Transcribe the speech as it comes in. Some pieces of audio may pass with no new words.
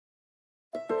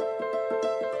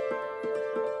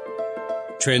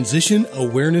Transition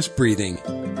Awareness Breathing.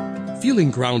 Feeling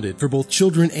grounded for both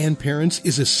children and parents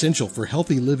is essential for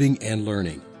healthy living and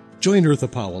learning. Join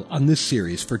Eartha Powell on this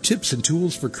series for tips and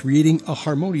tools for creating a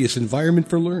harmonious environment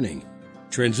for learning.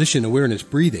 Transition Awareness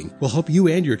Breathing will help you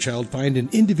and your child find an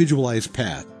individualized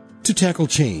path to tackle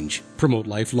change, promote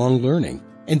lifelong learning,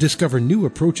 and discover new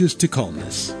approaches to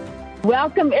calmness.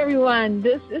 Welcome, everyone.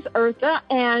 This is Eartha,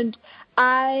 and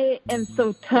I am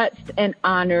so touched and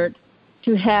honored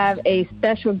to have a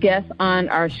special guest on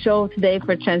our show today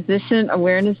for Transition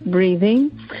Awareness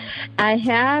Breathing. I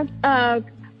have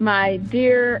my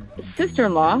dear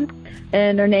sister-in-law,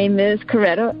 and her name is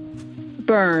Coretta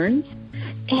Burns,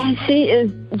 and she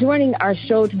is joining our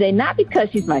show today, not because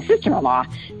she's my sister-in-law.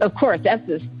 Of course, that's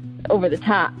just over the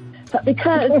top. But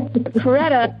because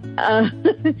Coretta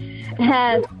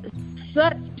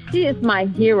she is my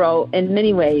hero in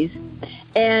many ways.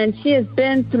 And she has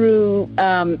been through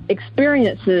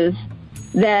experiences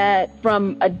that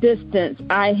from a distance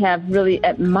I have really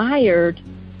admired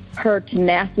her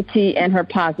tenacity and her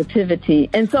positivity.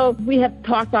 And so we have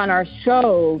talked on our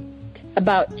show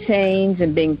about change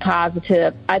and being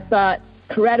positive. I thought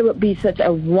Coretta would be such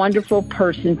a wonderful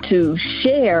person to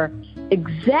share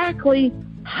exactly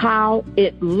how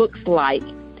it looks like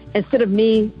instead of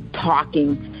me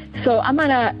talking. So I'm going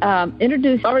to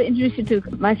introduce you to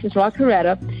my sister-in-law,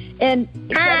 Coretta. And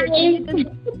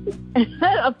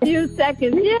a few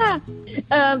seconds. Yeah.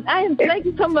 Thank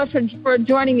you so much for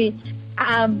joining me.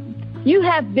 You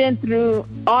have been through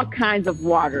all kinds of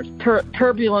waters,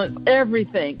 turbulence,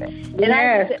 everything. And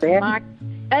yes.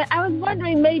 I was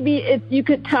wondering maybe if you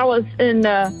could tell us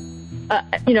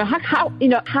how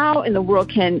in the world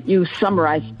can you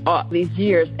summarize all these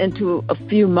years into a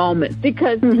few moments?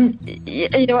 Because,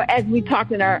 as we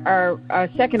talked in our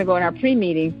second ago in our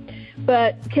pre-meeting,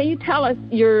 but can you tell us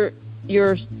your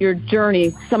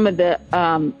journey, some of the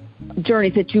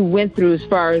journeys that you went through as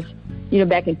far as,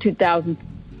 back in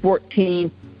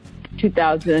 2014,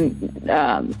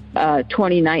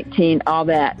 2019, all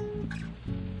that?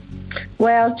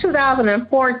 Well,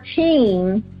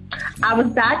 2014, I was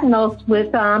diagnosed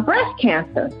with breast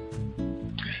cancer.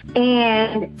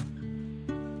 And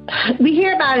we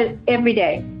hear about it every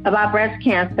day, about breast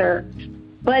cancer,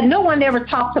 but no one ever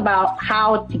talks about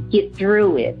how to get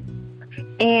through it.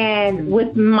 And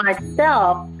with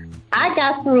myself, I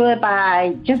got through it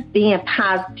by just being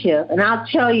positive. And I'll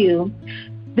tell you,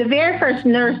 the very first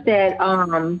nurse that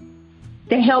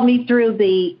helped me through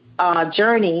the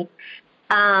journey,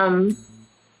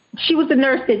 she was the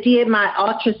nurse that did my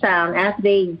ultrasound. After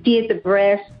they did the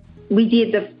breast, we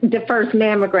did the first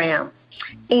mammogram.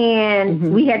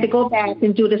 And we had to go back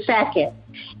and do the second.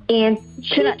 And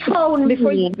she told me...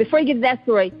 Before you get to that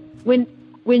story, when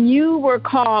you were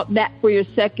called back for your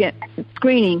second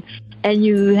screening and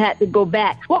you had to go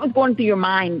back, what was going through your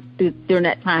mind during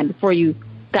that time before you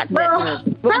got to that?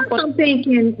 First I'm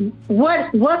thinking,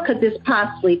 what could this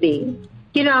possibly be?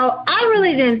 I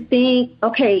really didn't think,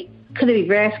 okay, could it be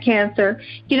breast cancer?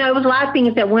 It was a lot of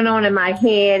things that went on in my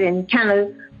head and kind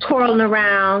of twirling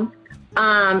around.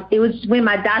 It was when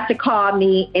my doctor called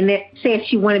me and said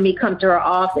she wanted me to come to her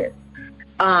office.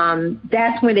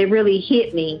 That's when it really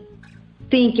hit me,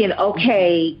 thinking,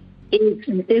 okay,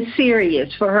 it's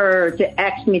serious for her to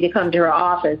ask me to come to her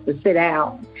office to sit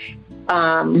down.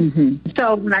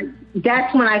 So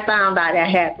that's when I found out I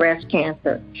had breast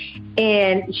cancer.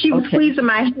 And she was squeezing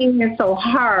my hand so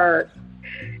hard,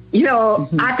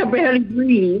 I could barely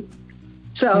breathe.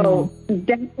 So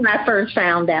that's when I first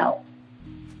found out.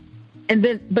 And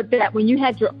then, when you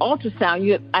had your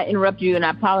ultrasound, I interrupted you and I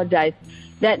apologize.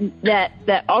 That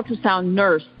ultrasound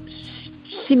nurse,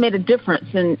 she made a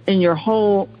difference in your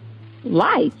whole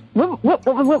life.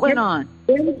 What went on?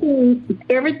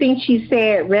 Everything she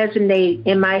said resonated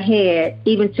in my head,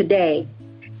 even today.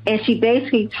 And she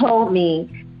basically told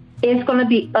me it's going to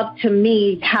be up to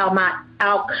me how my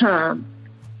outcome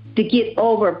to get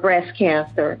over breast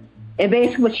cancer. And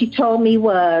basically what she told me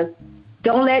was,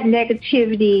 don't let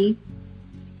negativity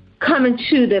come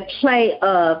into the play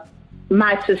of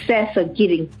my success of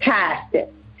getting past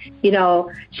it.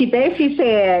 She basically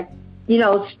said,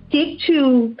 stick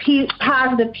to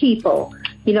positive people.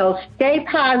 Stay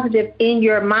positive in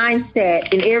your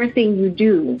mindset in everything you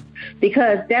do,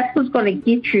 because that's what's going to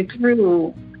get you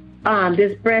through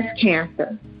this breast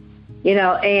cancer.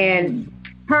 And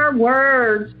her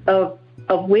words of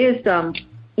wisdom,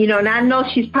 and I know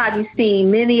she's probably seen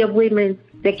many of women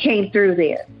that came through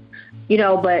there,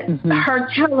 but her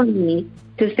telling me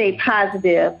to stay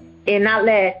positive and not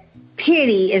let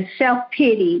pity and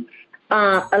self-pity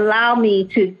allow me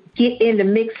to get in the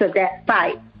mix of that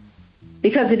fight,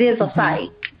 because it is a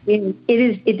fight. And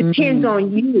it depends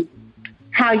on you,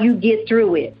 how you get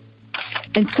through it.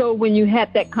 And so when you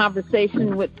had that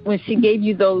conversation when she gave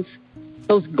you those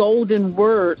golden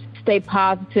words, stay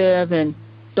positive and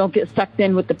don't get sucked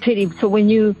in with the pity. So when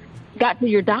you got to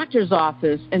your doctor's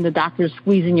office and the doctor's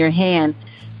squeezing your hand,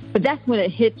 but that's when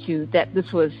it hit you that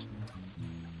this was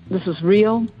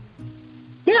real?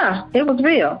 Yeah, it was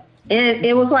real. And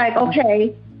it was like,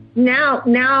 okay,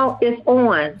 now it's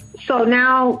on. So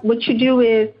now what you do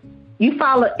is you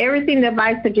follow everything the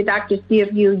advice that your doctors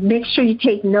give you. Make sure you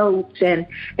take notes and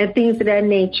things of that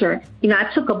nature. You know, I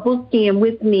took a book in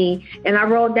with me and I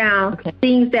wrote down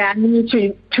things that I need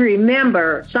to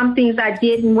remember. Some things I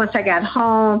didn't once I got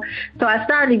home. So I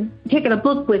started taking a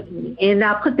book with me and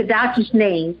I put the doctor's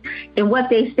names and what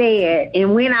they said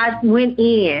and when I went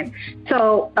in.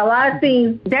 So a lot of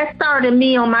things, that started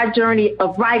me on my journey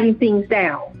of writing things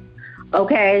down.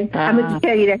 Okay, I'm going to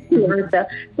tell you that too, Eartha.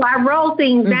 So I wrote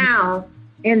things down,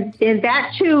 and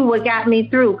that too what got me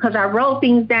through, because I wrote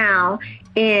things down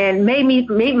and made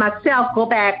myself go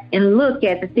back and look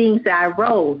at the things that I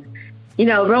wrote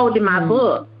in my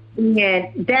book,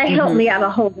 and that helped me out a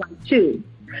whole lot too.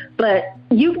 But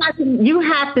you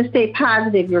have to stay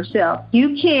positive yourself.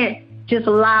 You can't just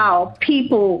allow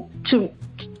people to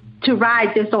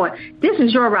ride this on. This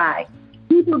is your ride.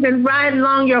 People can ride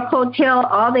along your coattail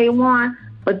all they want,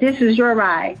 but this is your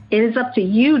ride. And it's up to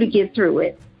you to get through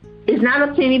it. It's not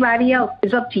up to anybody else.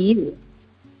 It's up to you.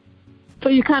 So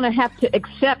you kind of have to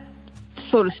accept,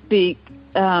 so to speak,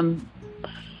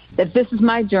 that this is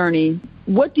my journey.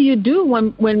 What do you do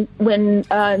when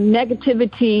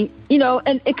negativity,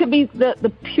 and it could be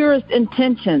the purest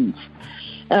intentions,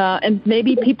 and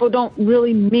maybe people don't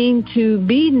really mean to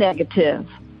be negative.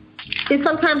 And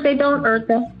sometimes they don't,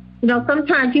 Eartha.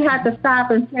 Sometimes you have to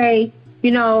stop and say,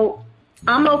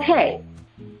 I'm okay,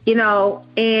 and,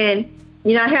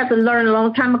 I had to learn a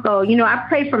long time ago, I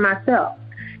pray for myself.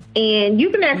 And you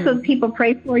can ask other people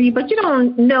pray for you, but you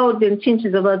don't know the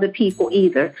intentions of other people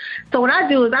either. So what I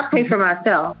do is I pray for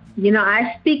myself.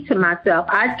 I speak to myself.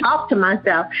 I talk to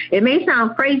myself. It may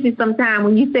sound crazy sometimes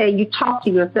when you say you talk to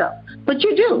yourself, but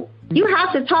you do. You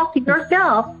have to talk to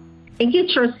yourself and get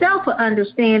yourself an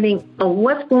understanding of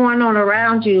what's going on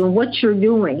around you and what you're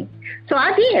doing. So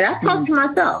I did. I talked to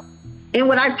myself. And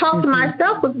what I talked to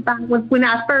myself was about when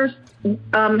I first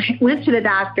went to the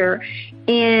doctor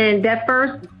and that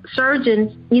first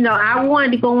surgeon, I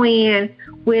wanted to go in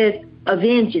with a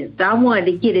vengeance. I wanted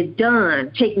to get it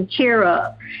done, taken care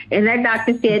of. And that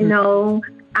doctor said, no,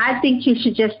 I think you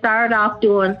should just start off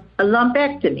doing a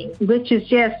lumpectomy, which is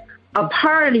just a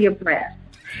part of your breast.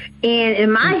 And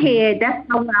in my head, that's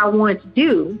not what I wanted to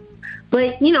do.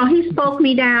 But, he spoke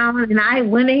me down, and I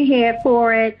went ahead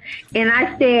for it. And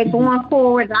I said, going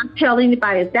forward, I'll tell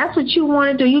anybody, if that's what you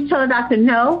want to do, you tell the doctor,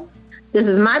 no, this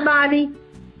is my body.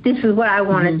 This is what I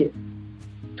want to do.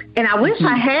 And I wish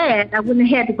I wouldn't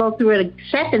have had to go through it a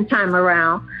second time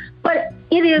around. But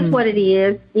it is what it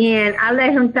is. And I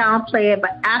let him downplay it.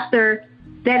 But after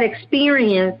that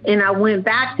experience, and I went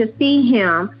back to see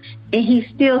him, and he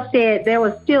still said there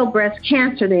was still breast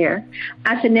cancer there.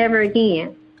 I said, never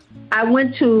again. I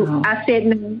said,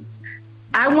 no,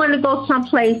 I want to go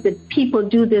someplace that people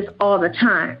do this all the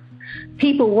time.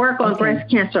 People work on breast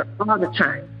cancer all the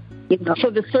time. So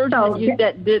the surgeon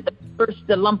that did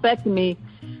the lumpectomy,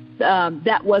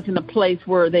 that wasn't a place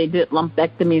where they did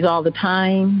lumpectomies all the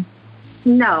time?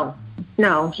 No,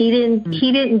 he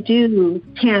didn't do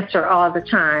cancer all the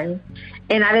time.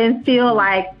 And I didn't feel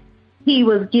like he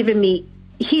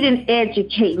didn't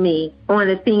educate me on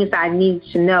the things I need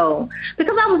to know,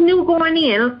 because I was new going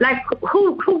in. Like,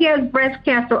 who gets breast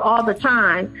cancer all the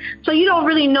time? So you don't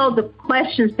really know the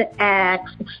questions to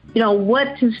ask,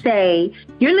 what to say.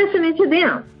 You're listening to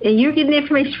them and you're getting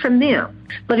information from them.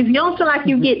 But if you don't feel like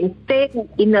you're getting fed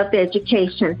enough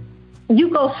education, you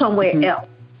go somewhere else.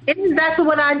 It's exactly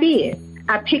what I did.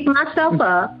 I picked myself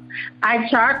up. I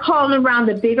started calling around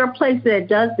the bigger place that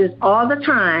does this all the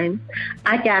time.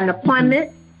 I got an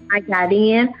appointment. I got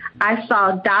in. I saw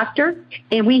a doctor,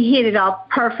 and we hit it off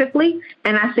perfectly.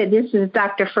 And I said, this is a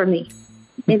doctor for me.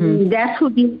 And that's who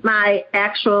did my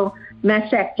actual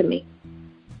mastectomy.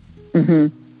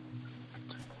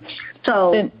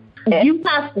 So you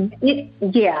have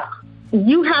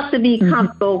to be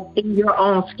comfortable in your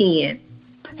own skin.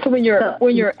 So when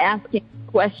you're asking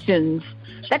questions,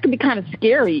 that can be kind of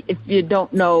scary if you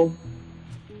don't know.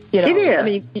 It is. I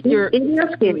mean, it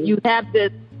is scary.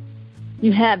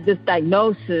 You have this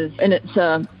diagnosis, and it's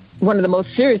one of the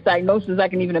most serious diagnoses I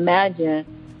can even imagine.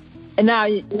 And now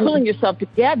you're pulling yourself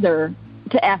together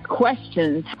to ask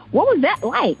questions. What was that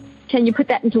like? can you put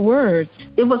that into words?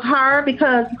 It was hard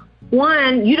because,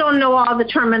 one, you don't know all the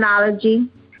terminology,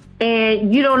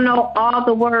 and you don't know all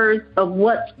the words of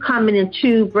what's coming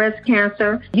into breast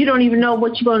cancer. You don't even know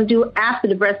what you're going to do after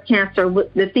the breast cancer,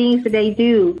 the things that they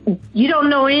do. You don't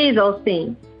know any of those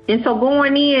things. And so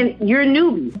going in, you're a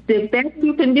newbie. The best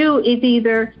you can do is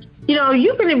either,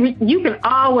 you can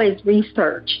always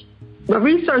research. But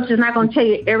research is not going to tell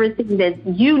you everything that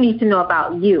you need to know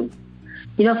about you.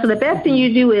 So the best thing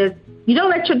you do is you don't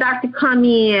let your doctor come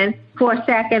in for a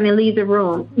second and leave the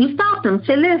room. You stop them.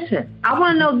 Say, listen, I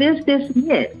want to know this, this, and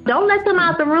this. Don't let them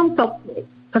out the room so quick.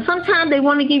 Because sometimes they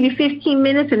want to give you 15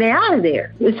 minutes and they're out of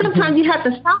there. And sometimes you have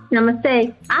to stop them and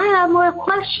say, I have more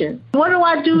questions. What do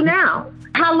I do now?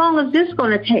 How long is this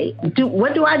going to take?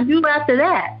 What do I do after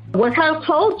that? What kind of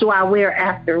clothes do I wear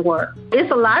after work?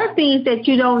 It's a lot of things that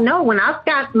you don't know. When I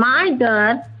got mine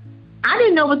done, I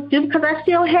didn't know what to do because I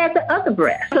still had the other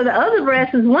breast. So the other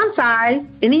breast is one size,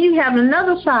 and then you have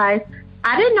another size.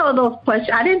 I didn't know those questions.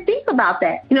 I didn't think about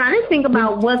that. I didn't think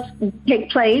about what's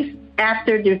take place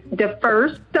after the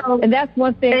first. So, and that's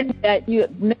one thing that you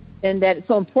mentioned, that it's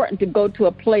so important to go to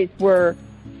a place where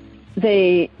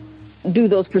they do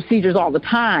those procedures all the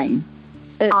time.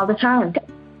 All the time.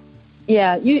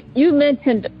 Yeah. You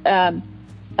mentioned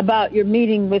about your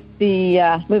meeting with the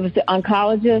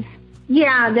oncologist.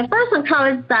 Yeah, the first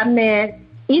oncologist I met,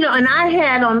 and I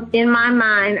had in my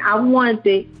mind, I wanted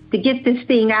to get this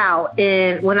thing out.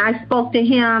 And when I spoke to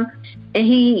him and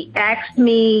he asked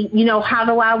me, how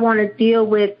do I want to deal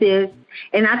with this?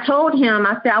 And I told him,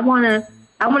 I said, I want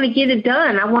to get it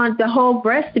done. I want the whole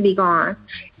breast to be gone.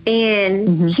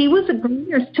 And he was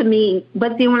agreeing to me.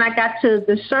 But then when I got to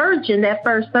the surgeon, that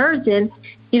first surgeon,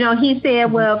 he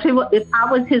said, well, if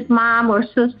I was his mom or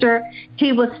sister,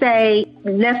 he would say,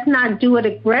 let's not do it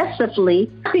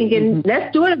aggressively. Thinking,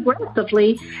 let's do it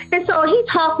aggressively. And so he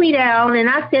talked me down, and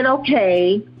I said,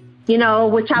 okay,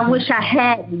 which I wish I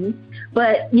hadn't.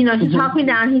 But, he talked me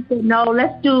down. He said, no,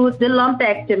 let's do the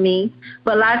lumpectomy.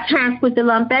 But a lot of times with the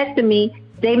lumpectomy,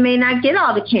 they may not get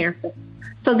all the cancer.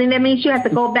 So then that means you have to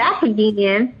go back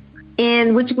again,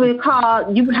 and which we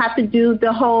call, you would have to do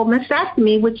the whole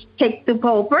mastectomy, which takes the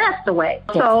whole breast away.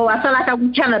 So I felt like I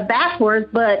was kind of backwards,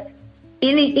 but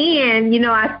in the end,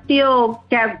 I still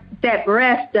got that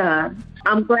breast done.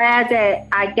 I'm glad that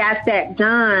I got that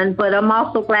done, but I'm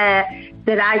also glad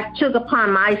that I took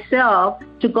upon myself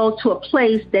to go to a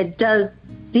place that does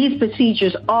these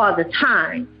procedures all the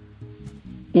time.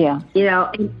 Yeah.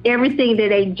 And everything that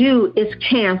they do is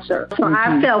cancer. So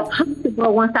I felt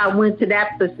comfortable once I went to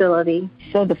that facility.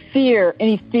 So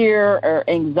any fear or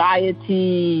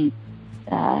anxiety,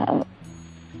 how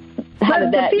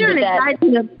did that? The fear and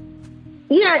anxiety,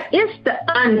 it's the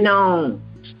unknown.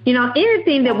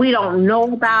 Anything that we don't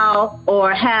know about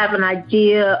or have an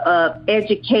idea of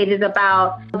educated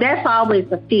about, that's always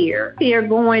a fear. Fear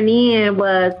going in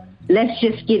was, let's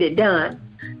just get it done.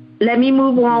 Let me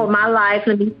move on with my life.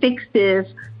 Let me fix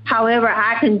this however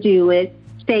I can do it.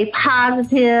 Stay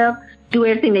positive. Do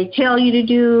everything they tell you to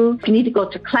do. If you need to go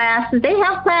to classes, they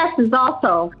have classes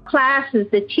also. Classes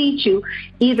that teach you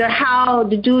either how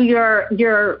to do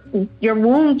your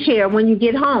wound care when you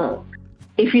get home.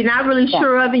 If you're not really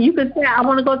sure of it, you can say, I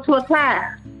want to go to a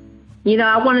class.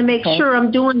 I want to make sure I'm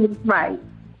doing this right.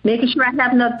 Making sure I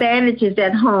have enough bandages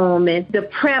at home and the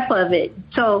prep of it.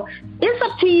 So it's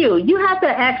up to you. You have to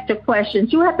ask the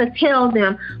questions. You have to tell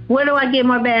them, where do I get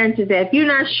more bandages at? If you're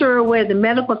not sure where the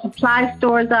medical supply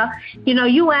stores are,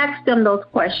 you ask them those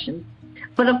questions.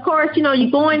 But of course, you're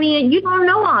going in, you don't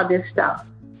know all this stuff.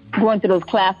 Going to those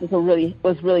classes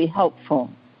was really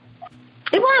helpful.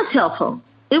 It was helpful.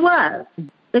 It was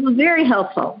very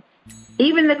helpful.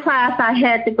 Even the class I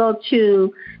had to go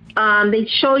to, they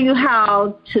show you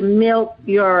how to milk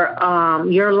your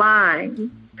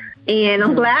line. And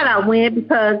I'm glad I went,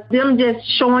 because them just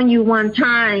showing you one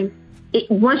time,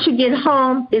 once you get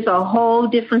home, it's a whole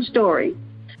different story.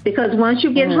 Because once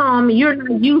you get home, you're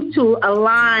not used to a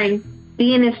line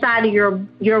being inside of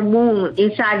your wound,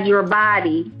 inside of your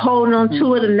body, holding on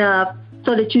to it enough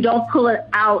so that you don't pull it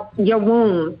out your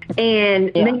wound,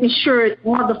 and making sure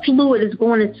all the fluid is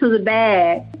going into the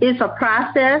bag. It's a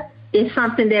process. It's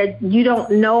something that you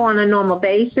don't know on a normal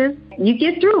basis. You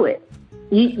get through it.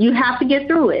 You have to get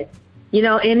through it,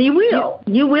 and you will.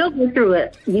 You will get through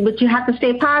it, but you have to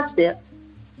stay positive.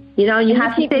 You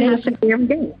have to stay positive every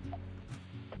day.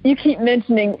 You keep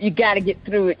mentioning you got to get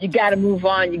through it. You got to move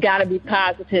on. You got to be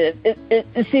positive.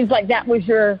 It seems like that was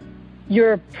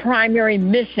your primary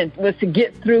mission, was to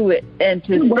get through it and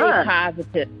to stay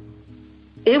positive.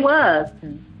 It was.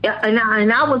 And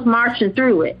I was marching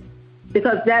through it.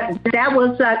 because that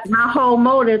was like my whole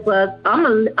motive was I'm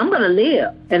gonna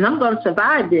live and I'm gonna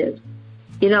survive this.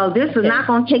 You know, this is not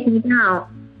gonna take me down.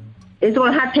 It's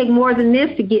gonna have to take more than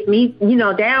this to get me, you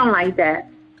know, down like that.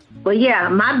 But yeah,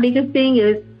 my biggest thing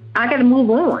is I gotta move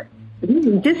on.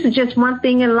 This is just one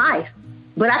thing in life,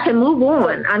 but I can move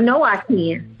on. I know I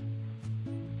can.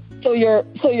 So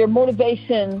your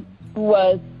motivation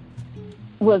was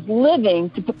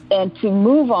living and to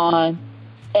move on,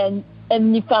 and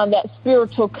you found that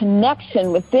spiritual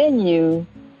connection within you,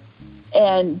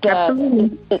 and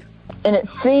it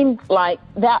seemed like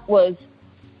that was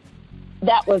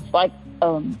like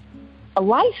a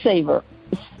lifesaver.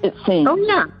 It seemed. Oh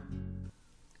yeah.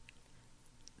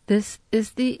 This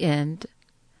is the end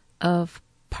of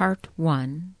part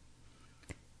 1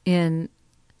 in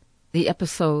the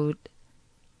episode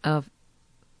of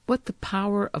what the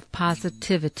power of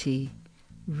positivity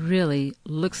really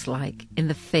looks like in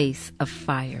the face of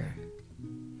fire.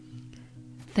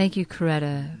 Thank you,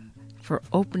 Coretta, for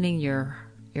opening your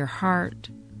heart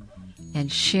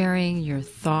and sharing your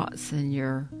thoughts and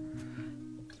your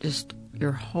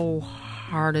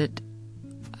wholehearted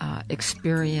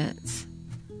experience.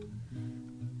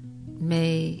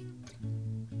 May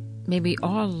we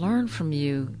all learn from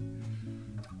you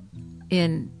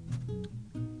in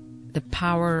the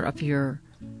power of your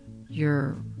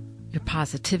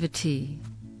positivity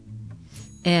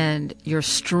and your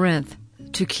strength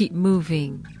to keep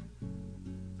moving,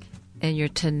 and your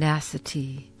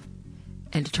tenacity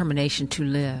and determination to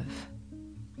live.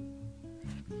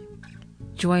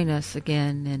 Join us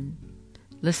again and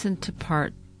listen to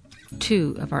part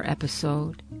 2 of our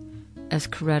episode as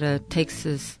Coretta takes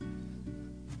us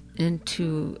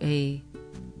into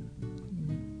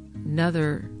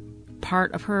another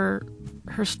part of her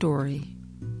story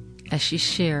as she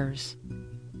shares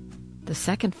the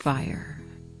second fire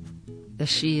that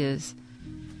she is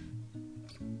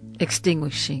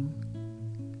extinguishing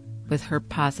with her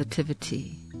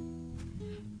positivity,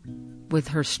 with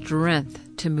her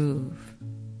strength to move,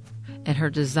 and her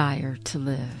desire to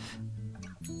live.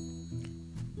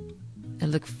 I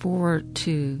look forward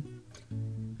to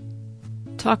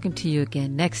talking to you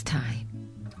again next time.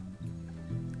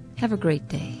 Have a great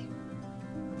day.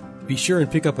 Be sure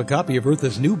and pick up a copy of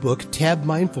Eartha's new book, Tab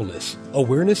Mindfulness,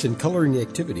 Awareness and Coloring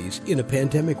Activities in a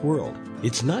Pandemic World.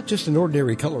 It's not just an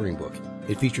ordinary coloring book.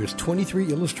 It features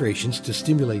 23 illustrations to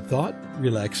stimulate thought,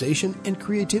 relaxation, and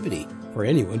creativity for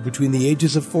anyone between the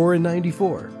ages of 4 and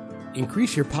 94.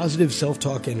 Increase your positive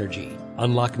self-talk energy.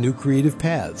 Unlock new creative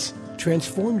paths.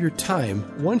 Transform your time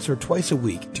once or twice a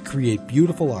week to create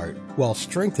beautiful art while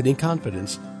strengthening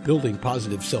confidence, building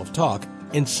positive self-talk,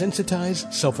 and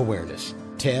sensitize self-awareness.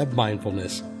 Tab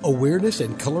Mindfulness, Awareness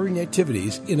and Coloring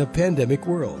Activities in a Pandemic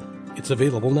World. It's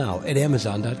available now at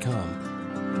Amazon.com.